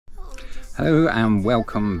Hello and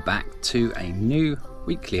welcome back to a new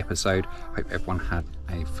weekly episode. Hope everyone had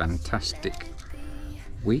a fantastic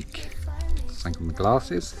week. Same with my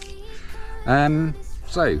glasses.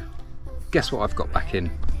 So guess what I've got back in?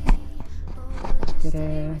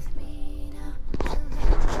 Ta-da.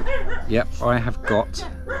 Yep, I have got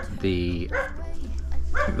the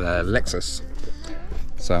Lexus.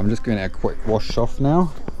 So I'm just going to a quick wash off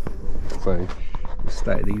now. So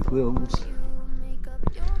state these wheels.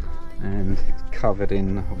 And it's covered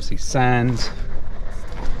in obviously sand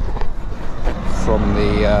from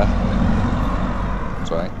the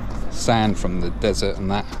sand from the desert and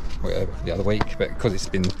that the other week, but because it's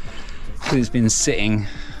been sitting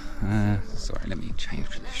sorry, let me change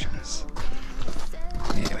positions.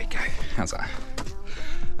 There we go. How's that?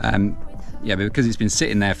 Yeah, but because it's been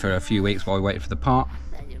sitting there for a few weeks while we waited for the part,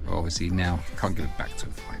 obviously now can't give it back to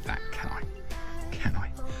it like that, can I?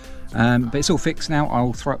 But it's all fixed now.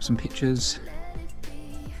 I'll throw up some pictures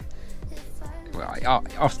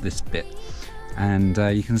after this bit, and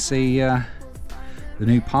you can see the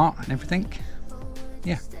new part and everything.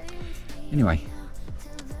 Yeah. Anyway,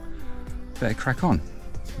 better crack on.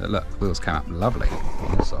 But look, the wheels came up lovely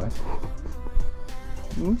on this side.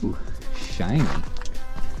 Ooh, shiny.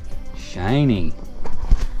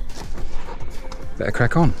 Better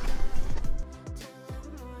crack on.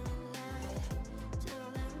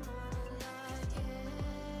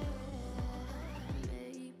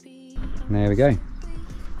 There we go.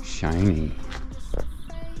 Shiny.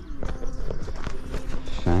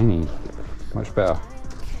 Much better.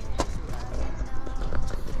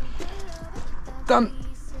 Done.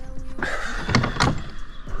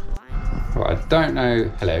 Right, I don't know.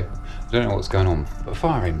 Hello. I don't know what's going on, but a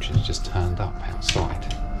fire engine's just turned up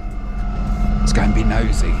outside. Let's go and be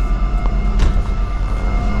nosy.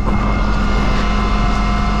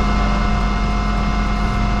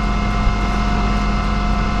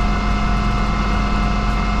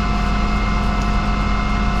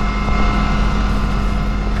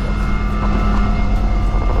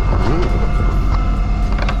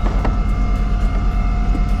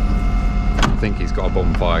 I think he's got a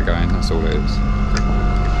bonfire going, that's all it is.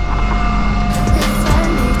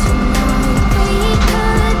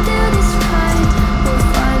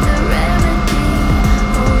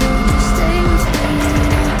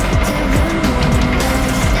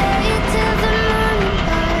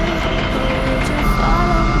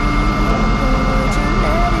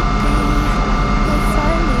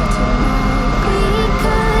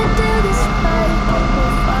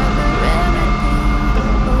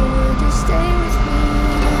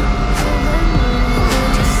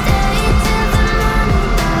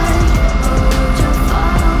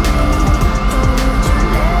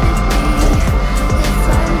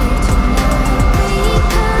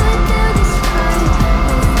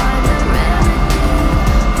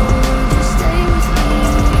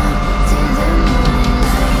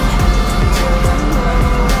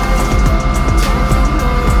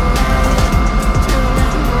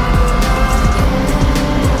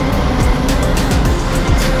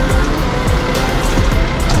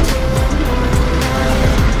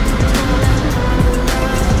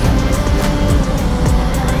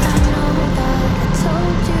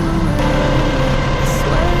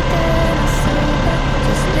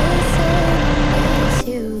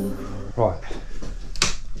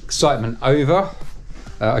 Excitement over.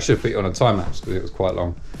 I should have put it on a time lapse because it was quite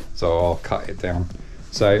long, so I'll cut it down.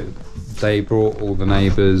 So they brought all the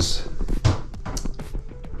neighbours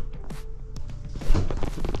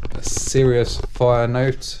a serious fire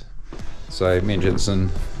note. So me and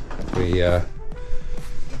Jensen, we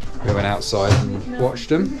went outside and watched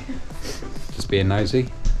them, just being nosy.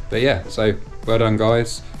 But yeah, so well done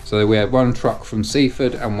guys. So we had one truck from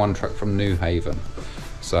Seaford and one truck from New Haven.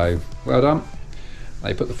 So well done.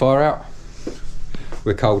 They put the fire out.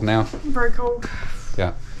 We're cold now. Very cold.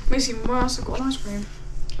 Yeah. Makes it even worse, I've got an ice cream.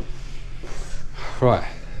 Right.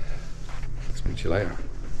 Speak to you later.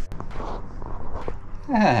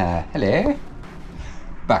 Ah, hello.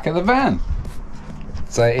 Back at the van.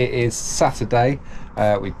 So it is Saturday.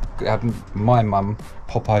 We had my mum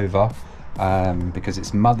pop over because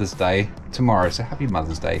it's Mother's Day tomorrow. So happy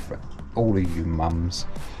Mother's Day for all of you mums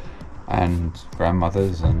and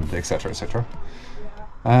grandmothers and etc. etc.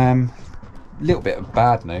 Little bit of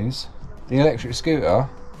bad news. The electric scooter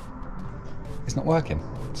is not working,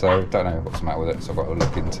 so don't know what's the matter with it, so I've got to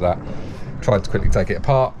look into that. Tried to quickly take it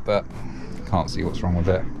apart, but can't see what's wrong with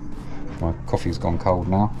it. My coffee's gone cold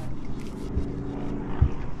now.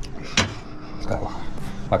 So,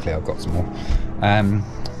 luckily I've got some more.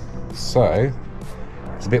 So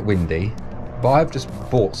it's a bit windy, but I've just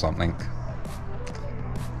bought something.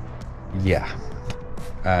 yeah,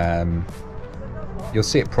 you'll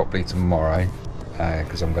see it properly tomorrow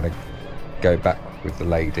because I'm going to go back with the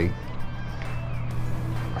lady.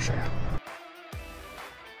 I'll show you.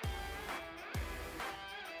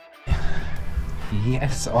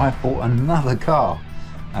 Yes, I bought another car.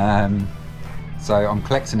 So I'm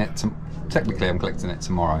collecting it. Technically, I'm collecting it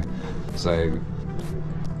tomorrow. So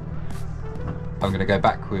I'm going to go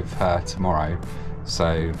back with her tomorrow.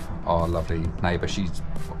 So our lovely neighbour, she's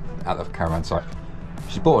at the caravan site.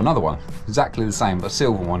 She bought another one, exactly the same, but a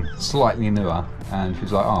silver one, slightly newer. And she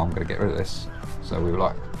was like, "Oh, I'm going to get rid of this." So we were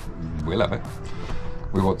like, "We'll have it."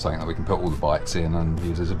 We want something that we can put all the bikes in and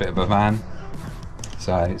use as a bit of a van.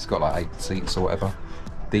 So it's got like 8 seats or whatever,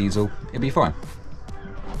 diesel, it'd be fine.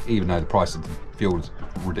 Even though the price of the fuel is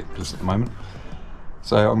ridiculous at the moment.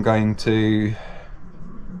 So I'm going to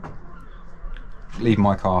leave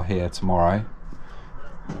my car here tomorrow,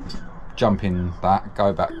 jump in that,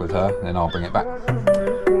 go back with her, then I'll bring it back.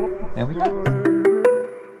 There we go.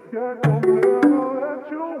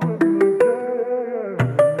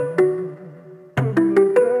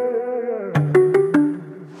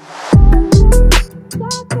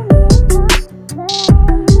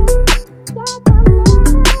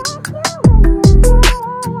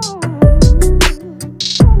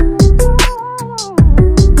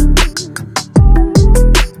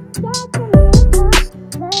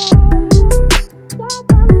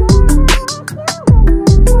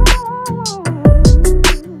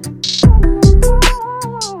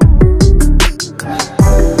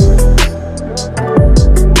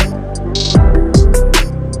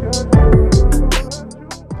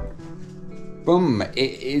 Boom,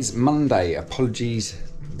 it is Monday. Apologies,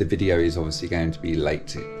 the video is obviously going to be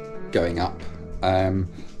late going up.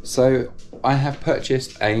 So I have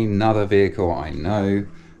purchased another vehicle. I know,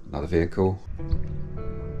 another vehicle.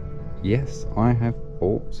 Yes, I have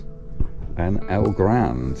bought an El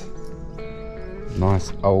Grande.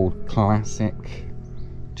 Nice old classic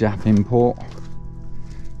Jap import.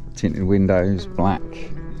 Tinted windows, black,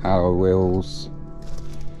 alloy wheels.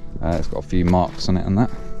 It's got a few marks on it and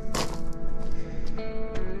that.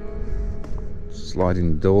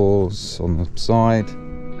 Sliding doors on the side.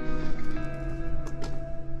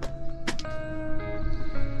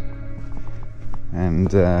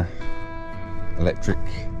 And electric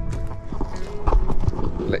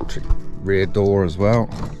rear door as well.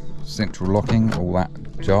 Central locking, all that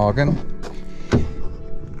jargon.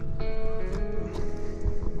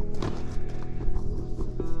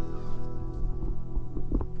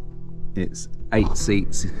 It's 8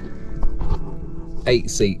 seats. 8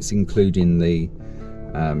 seats including the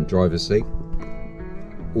driver's seat.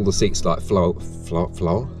 All the seats like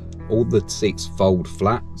all the seats fold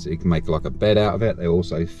flat, so you can make like a bed out of it. They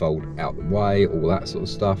also fold out the way, all that sort of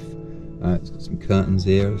stuff. It's got some curtains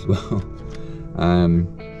here as well.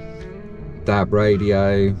 DAB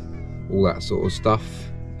radio, all that sort of stuff.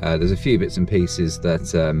 There's a few bits and pieces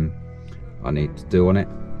that I need to do on it,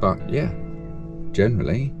 but yeah,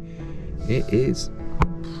 generally it is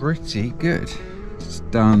pretty good. It's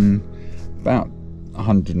done about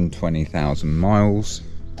 120,000 miles.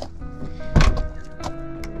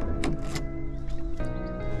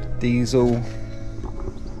 Diesel.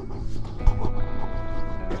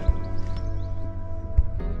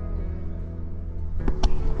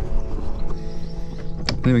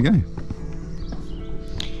 There we go.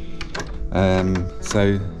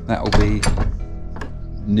 So that'll be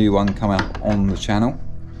new one coming on the channel.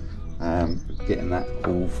 Getting that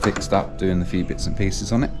all fixed up, doing the few bits and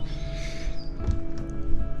pieces on it.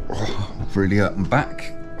 Oh, I've really hurt my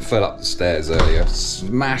back. Fell up the stairs earlier,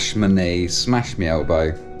 smashed my knee, smashed my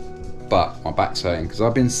elbow, but my back's hurting because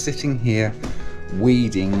I've been sitting here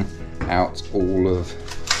weeding out all of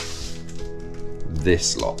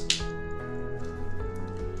this lot.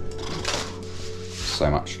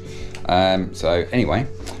 So much. So anyway,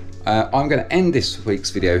 I'm going to end this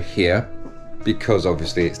week's video here because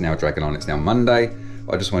obviously it's now dragging on. It's now Monday.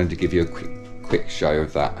 I just wanted to give you a quick show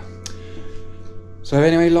of that. So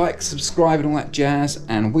anyway, like, subscribe and all that jazz,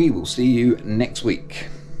 and we will see you next week.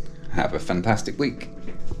 Have a fantastic week.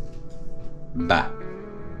 Bye.